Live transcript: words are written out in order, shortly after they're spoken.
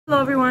Hello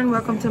everyone,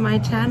 welcome to my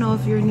channel.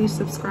 If you're a new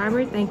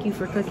subscriber, thank you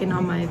for clicking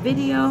on my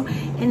video,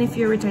 and if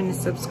you're a returning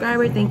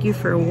subscriber, thank you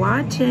for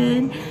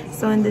watching.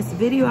 So in this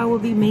video I will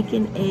be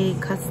making a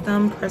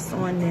custom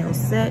press-on nail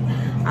set.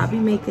 I'll be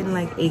making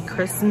like a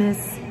Christmas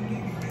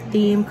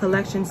theme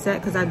collection set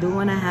because I do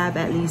want to have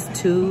at least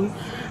two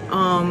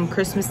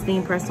Christmas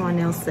theme press-on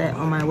nail set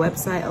on my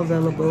website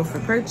available for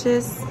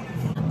purchase.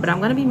 But I'm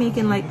going to be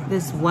making like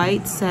this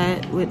white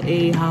set with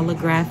a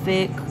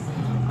holographic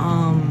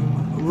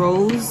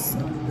rose.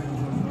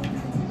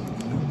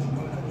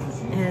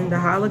 And the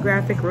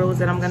holographic rose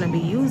that I'm going to be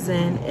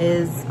using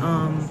is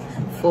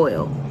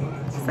foil.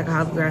 It's like a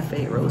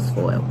holographic rose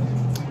foil.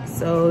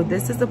 So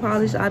this is the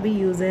polish I'll be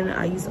using.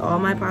 I use all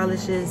my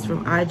polishes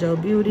from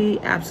iGel Beauty.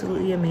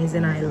 Absolutely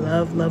amazing. I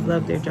love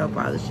their gel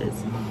polishes.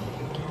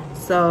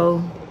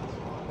 So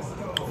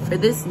for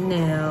this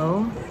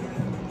nail,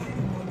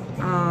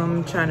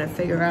 I'm trying to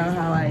figure out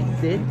how I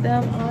did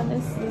them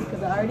honestly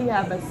because I already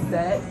have a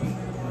set.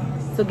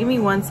 So give me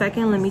 1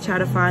 second, let me try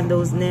to find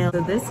those nails.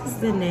 So this is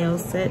the nail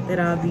set that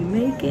I'll be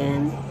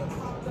making.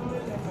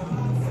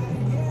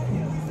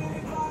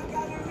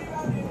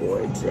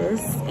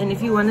 Gorgeous. And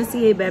if you want to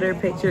see a better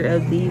picture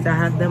of these, I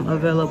have them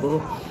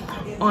available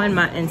on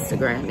my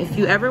Instagram. If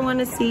you ever want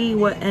to see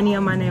what any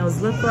of my nails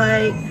look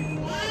like,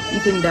 you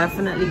can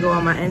definitely go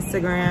on my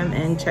Instagram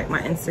and check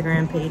my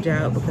Instagram page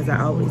out because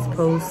I always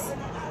post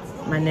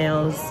my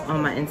nails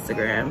on my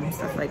Instagram,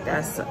 stuff like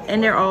that. So,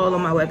 and they're all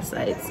on my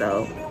website.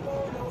 So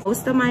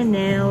most of my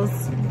nails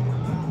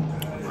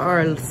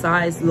are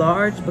size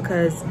large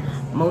because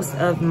most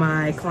of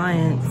my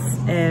clients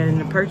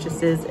and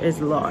purchases is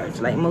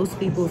large. Like most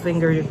people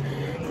finger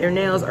their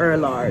nails are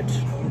large.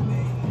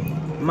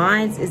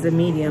 Mine's is a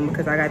medium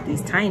because I got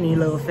these tiny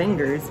little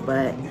fingers,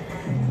 but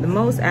the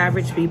most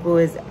average people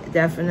is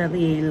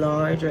definitely a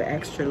large or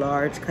extra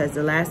large because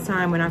the last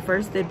time when I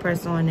first did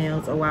press on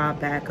nails a while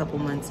back, a couple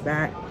months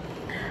back,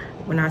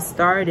 when I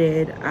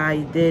started,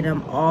 I did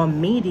them all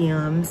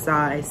medium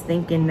size,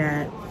 thinking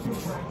that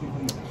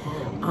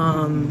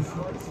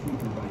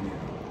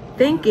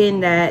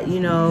you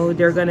know,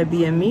 they're gonna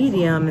be a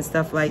medium and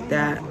stuff like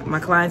that. My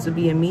clients would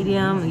be a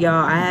medium.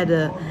 Y'all, I had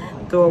to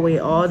throw away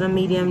all the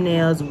medium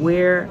nails.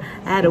 I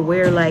had to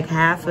wear like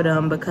half of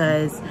them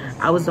because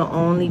I was the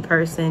only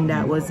person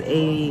that was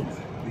a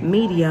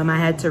medium. I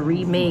had to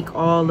remake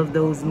all of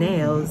those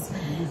nails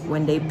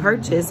when they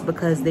purchased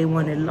because they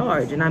wanted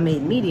large and I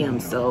made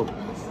medium. So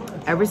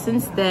ever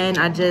since then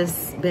I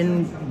just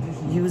been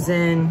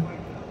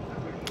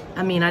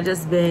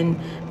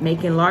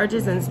making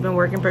larges and it's been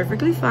working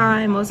perfectly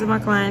fine. Most of my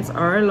clients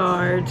are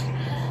large,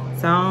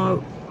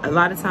 so a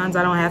lot of times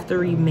I don't have to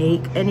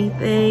remake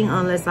anything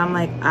unless I'm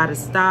like out of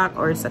stock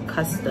or it's a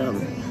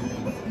custom.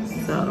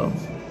 So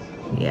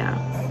yeah,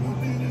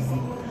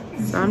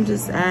 so I'm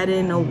just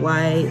adding a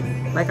white.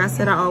 Like I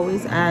said, I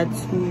always add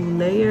 2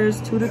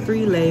 to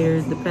 3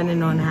 layers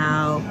depending on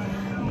how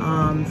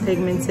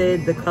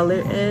pigmented the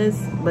color is,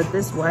 but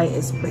this white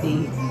is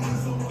pretty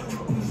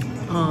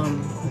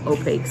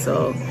opaque,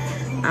 so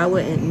I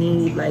wouldn't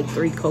need like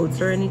 3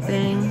 coats or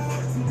anything.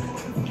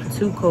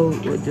 2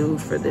 coat would do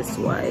for this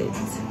white.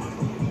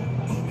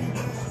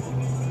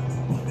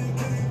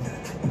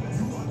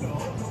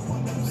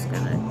 Just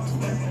gonna do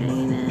the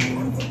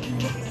painting.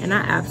 And I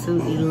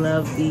absolutely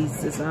love these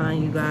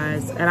designs, you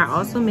guys. And I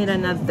also made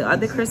the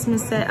other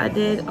Christmas set I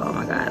did. Oh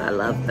my God, I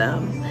love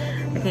them.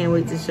 I can't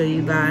wait to show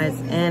you guys.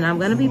 And I'm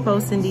gonna be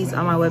posting these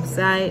on my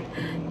website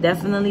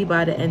definitely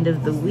by the end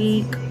of the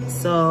week.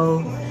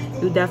 So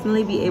you'll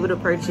definitely be able to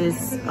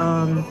purchase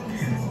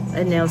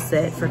a nail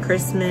set for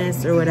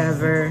Christmas or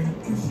whatever.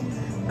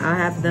 I'll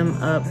have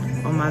them up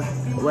on my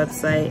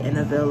website and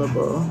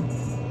available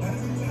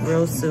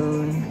real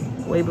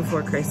soon, way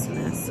before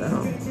Christmas.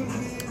 So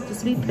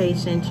just be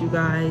patient, you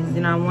guys.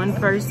 You know, I'm one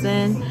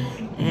person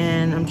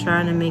and I'm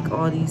trying to make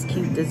all these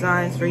cute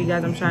designs for you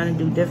guys. I'm trying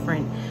to do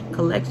different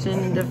collection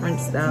and different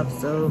stuff.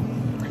 So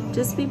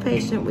just be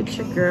patient with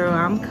your girl.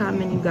 I'm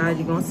coming, you guys.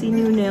 You're gonna see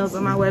new nails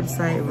on my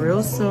website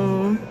real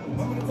soon.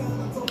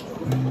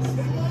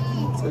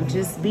 So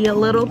just be a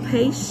little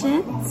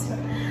patient. So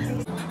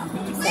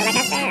like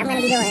I said, I'm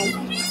gonna be doing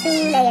 2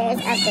 layers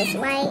of this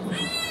white.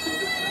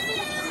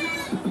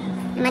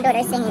 And my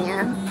daughter's singing,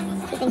 y'all.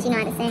 She thinks she know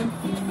how to sing.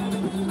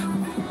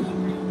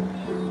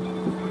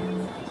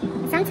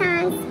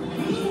 Sometimes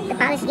the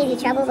polish gives you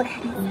trouble because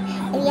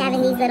if you're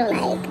having these little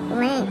like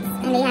rents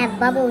and they have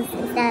bubbles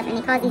and stuff and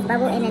it causes these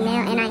bubbles in the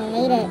nail, and I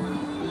hate it.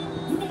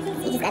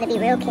 So you just gotta be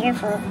real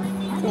careful to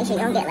make sure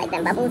you don't get like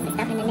them bubbles and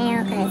stuff in the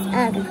nail because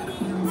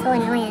it's so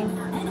annoying.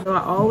 So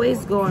I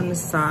always go on the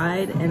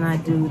side and I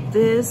do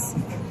this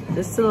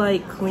just to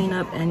like clean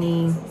up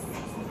any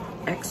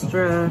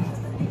extra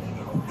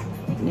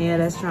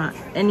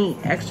any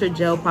extra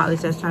gel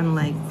polish that's trying to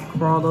like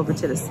crawl over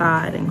to the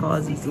side and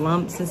cause these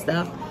lumps and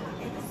stuff.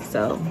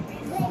 So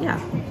yeah,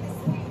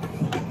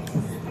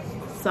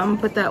 so I'm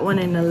gonna put that one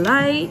in the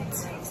light.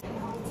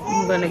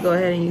 I'm gonna go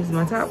ahead and use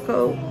my top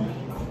coat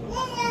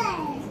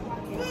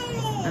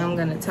and I'm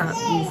gonna top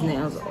these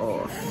nails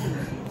off.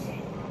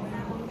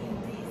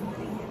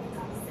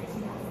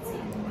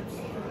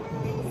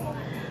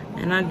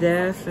 And I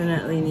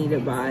definitely need to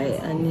buy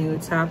a new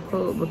top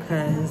coat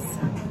because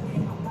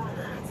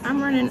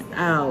I'm running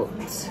out.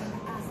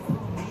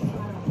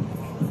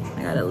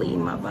 I gotta leave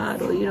my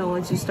bottle. You know,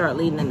 once you start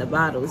leaving in the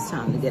bottle, it's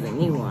time to get a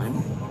new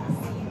one.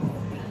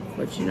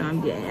 But you know,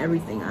 I'm getting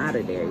everything out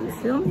of there, you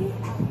feel me?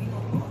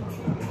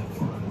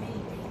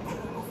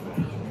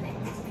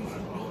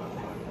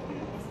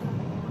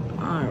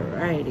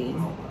 Alrighty.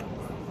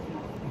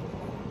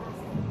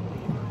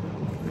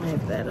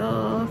 Wipe that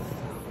off.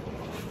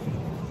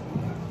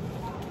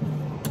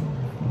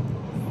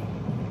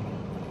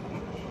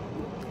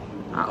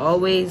 I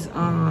always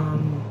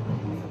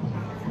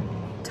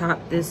top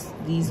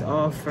these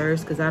off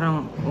first because I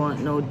don't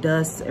want no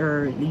dust,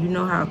 or you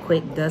know how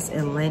quick dust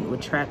and lint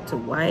would trap to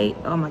white.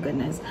 Oh my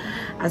goodness,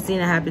 I've seen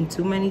it happen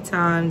too many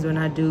times when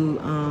I do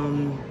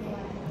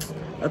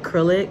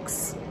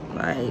acrylics.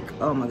 Like,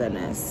 oh my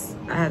goodness,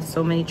 I have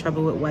so many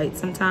trouble with white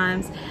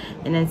sometimes.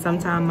 And then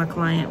sometimes my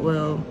client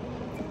will,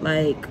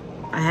 like,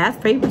 I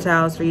have paper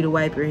towels for you to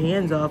wipe your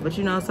hands off, but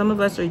you know, some of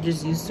us are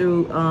just used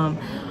to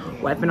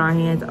wiping our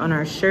hands on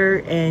our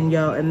shirt, and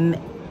yo, and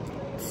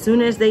as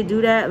soon as they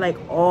do that, like,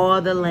 all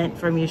the lint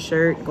from your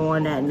shirt go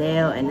on that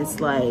nail, and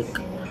it's like,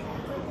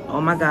 oh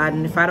my God.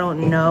 And if I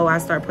don't know, I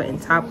start putting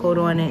top coat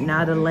on it.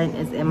 Now the lint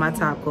is in my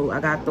top coat.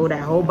 I gotta throw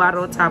that whole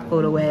bottle of top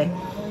coat away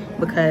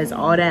because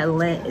all that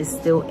lint is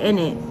still in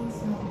it.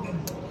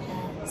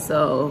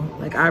 So,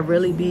 like, I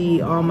really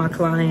be on my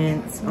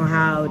clients on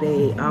how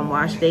they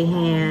wash their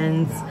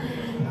hands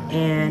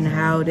and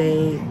how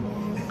they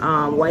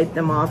wipe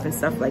them off and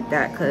stuff like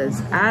that,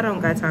 because I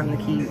don't got time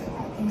to keep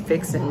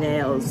fixing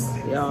nails,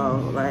 y'all.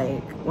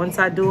 Like, once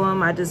I do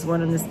them, I just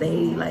want them to stay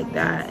like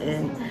that.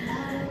 And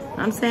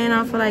I'm saying,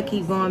 I feel like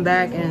keep going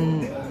back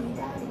and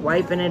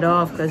wiping it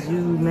off because you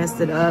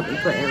messed it up and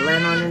putting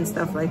lint on it and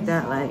stuff like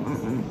that. Like,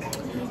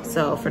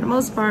 So for the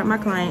most part, my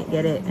client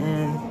get it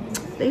and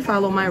they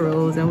follow my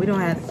rules and we don't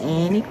have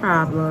any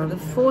problem. The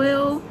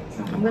foil,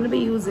 I'm gonna be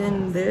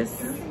using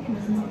this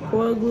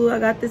foil glue. I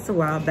got this a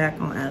while back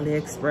on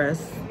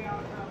AliExpress.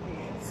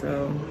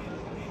 So,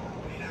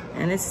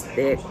 and it's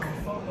thick.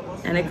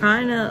 And it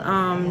kind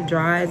of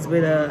dries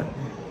with a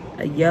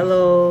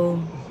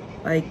yellow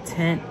like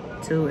tint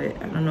to it.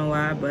 I don't know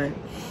why, but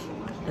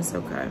it's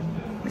okay.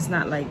 It's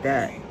not like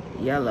that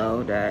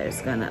yellow that it's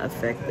gonna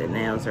affect the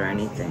nails or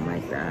anything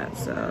like that.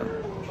 So,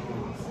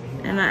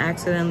 and I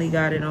accidentally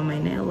got it on my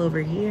nail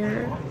over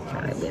here.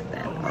 Try to get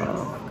that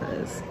off,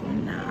 cause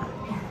nah,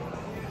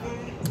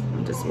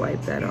 I'll just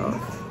wipe that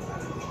off.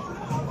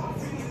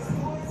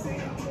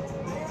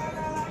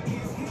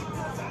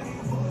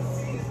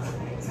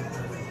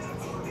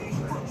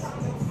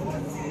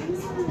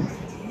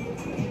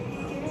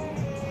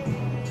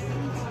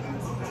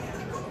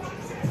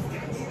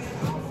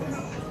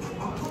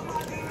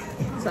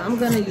 So I'm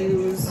gonna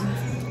use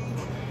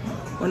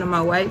one of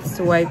my wipes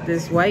to wipe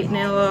this white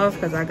nail off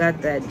because I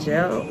got that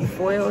gel,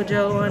 foil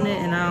gel on it,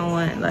 and I don't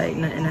want like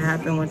nothing to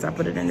happen once I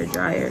put it in the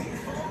dryer.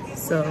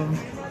 So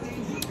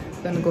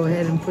I'm gonna go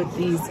ahead and put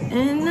these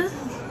in.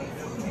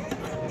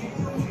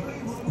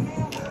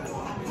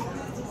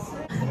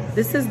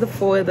 This is the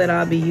foil that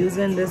I'll be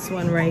using, this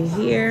one right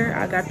here.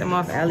 I got them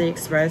off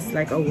AliExpress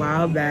like a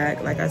while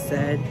back, like I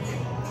said.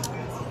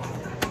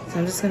 So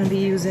I'm just gonna be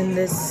using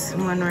this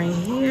one right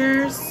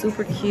here,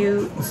 super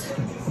cute.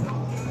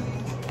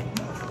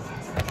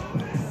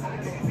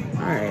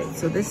 All right,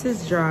 so this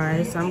is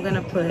dry, so I'm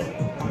gonna put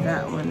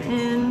that one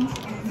in.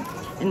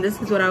 And this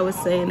is what I was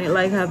saying, it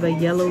like have a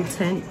yellow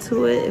tint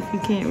to it. If you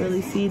can't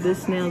really see,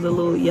 this nail's a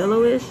little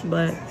yellowish,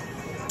 but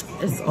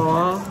it's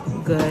all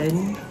good.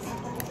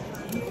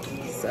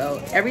 So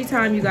every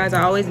time, you guys,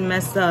 I always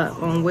mess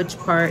up on which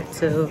part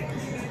to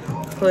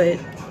put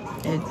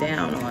it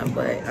down on,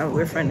 but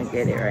we're trying to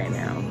get it right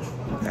now.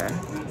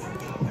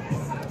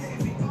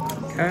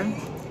 Okay,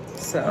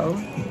 so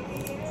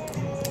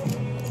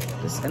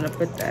just gonna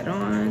put that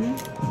on.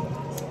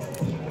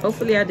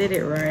 Hopefully I did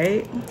it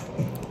right.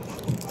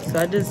 So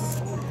I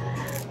just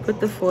put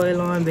the foil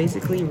on,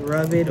 basically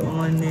rub it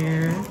on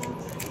there,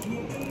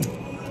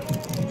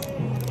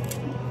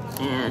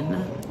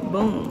 and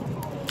boom.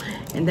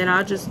 And then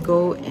I'll just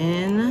go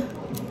in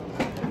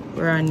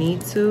where I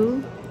need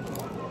to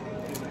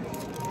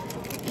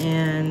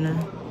and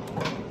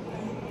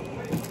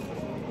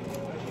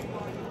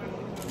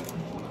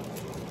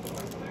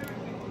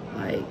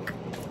like,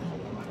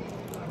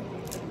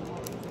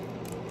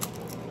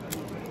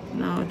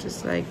 no,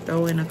 just like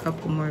throw in a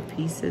couple more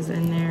pieces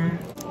in there.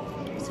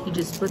 So you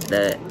just put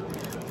that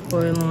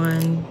foil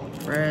on,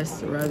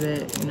 press, rub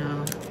it, you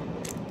know,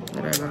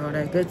 whatever, all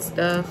that good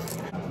stuff,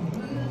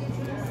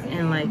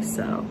 and like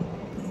so.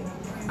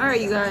 All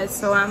right, you guys,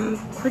 so I'm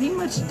pretty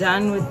much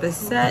done with the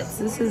sets.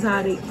 This is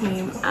how they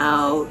came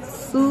out,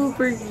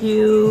 super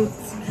cute.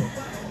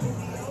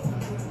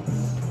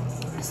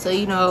 So,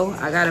 you know,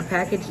 I gotta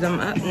package them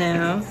up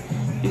now.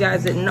 You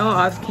guys didn't know,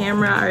 off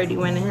camera, I already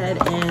went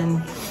ahead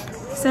and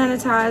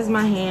sanitized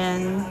my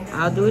hand.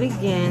 I'll do it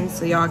again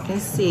so y'all can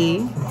see.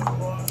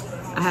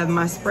 I have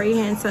my spray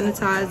hand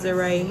sanitizer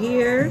right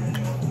here.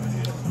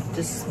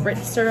 Just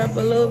spritz her up a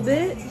little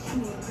bit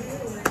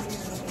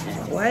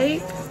and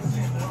wipe.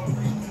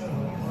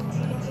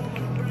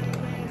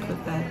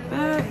 Put that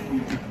back.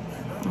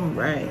 All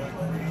right.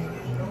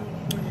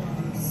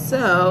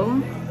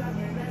 So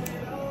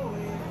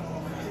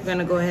I'm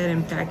gonna go ahead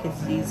and package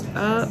these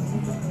up.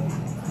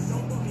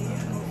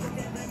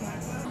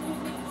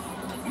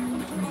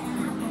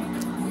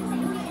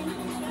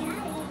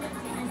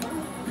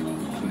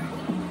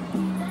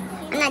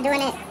 I'm not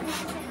doing it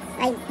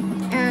like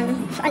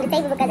on the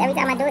table because every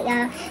time I do it,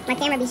 y'all, my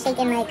camera be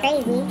shaking like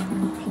crazy.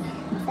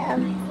 So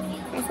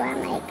that's why I'm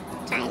like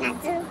trying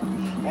not to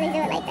really do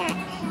it like that.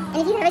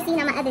 And if you've ever seen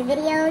on my other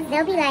videos,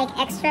 they'll be like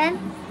extra.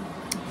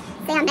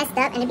 Say I messed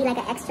up and it'd be like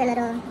an extra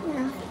little, you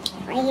know,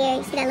 right here.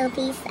 You see that little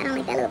piece? I don't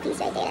like that little piece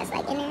right there that's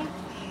like in there.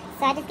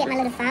 So I just get my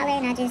little filer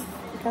and I just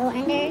go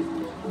underneath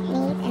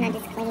and I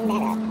just clean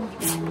that up.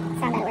 So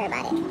I don't gotta worry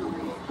about it.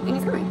 And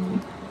it's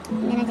gone.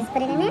 And then I just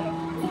put it in there,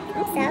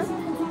 like so.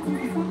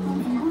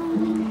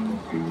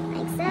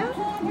 Like so.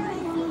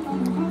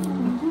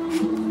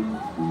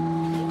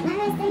 My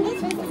rest in this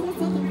race is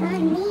mistaken for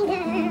me,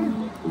 girl.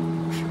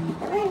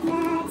 But what if I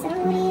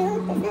told you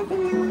there's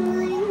nothing I want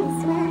more in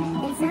this world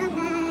than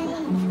somebody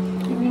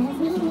who loves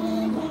me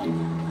naked?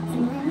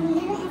 Someone who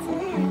never asks for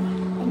love,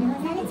 but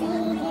knows how to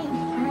take it.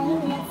 Are you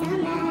with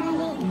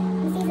somebody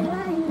who sees the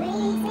world and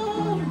breaks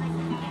it?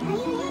 Are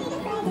you ready to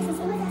practice and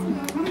see what doesn't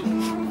have my power?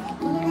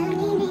 Can you love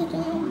me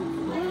naked?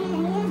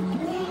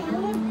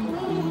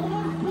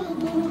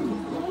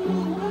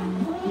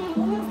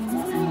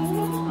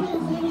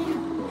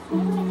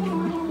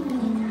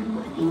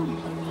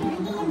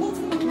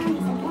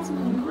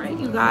 Alright,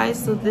 you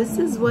guys, so this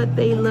is what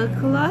they look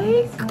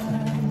like.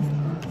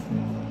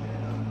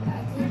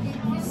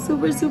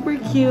 Super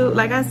cute.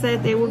 Like I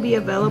said, they will be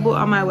available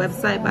on my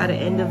website by the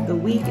end of the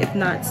week, if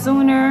not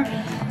sooner.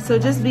 So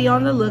just be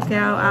on the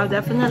lookout. I'll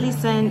definitely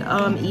send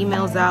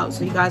emails out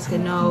so you guys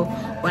can know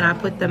when I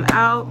put them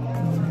out.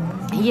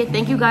 Yeah,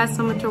 thank you guys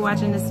so much for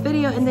watching this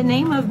video. And the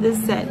name of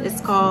this set is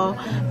called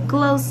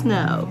Glow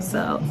Snow.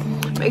 So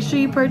make sure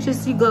you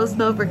purchase your Glow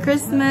Snow for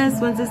Christmas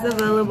once it's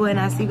available. And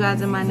I'll see you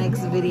guys in my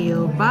next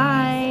video.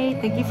 Bye.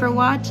 Thank you for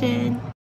watching.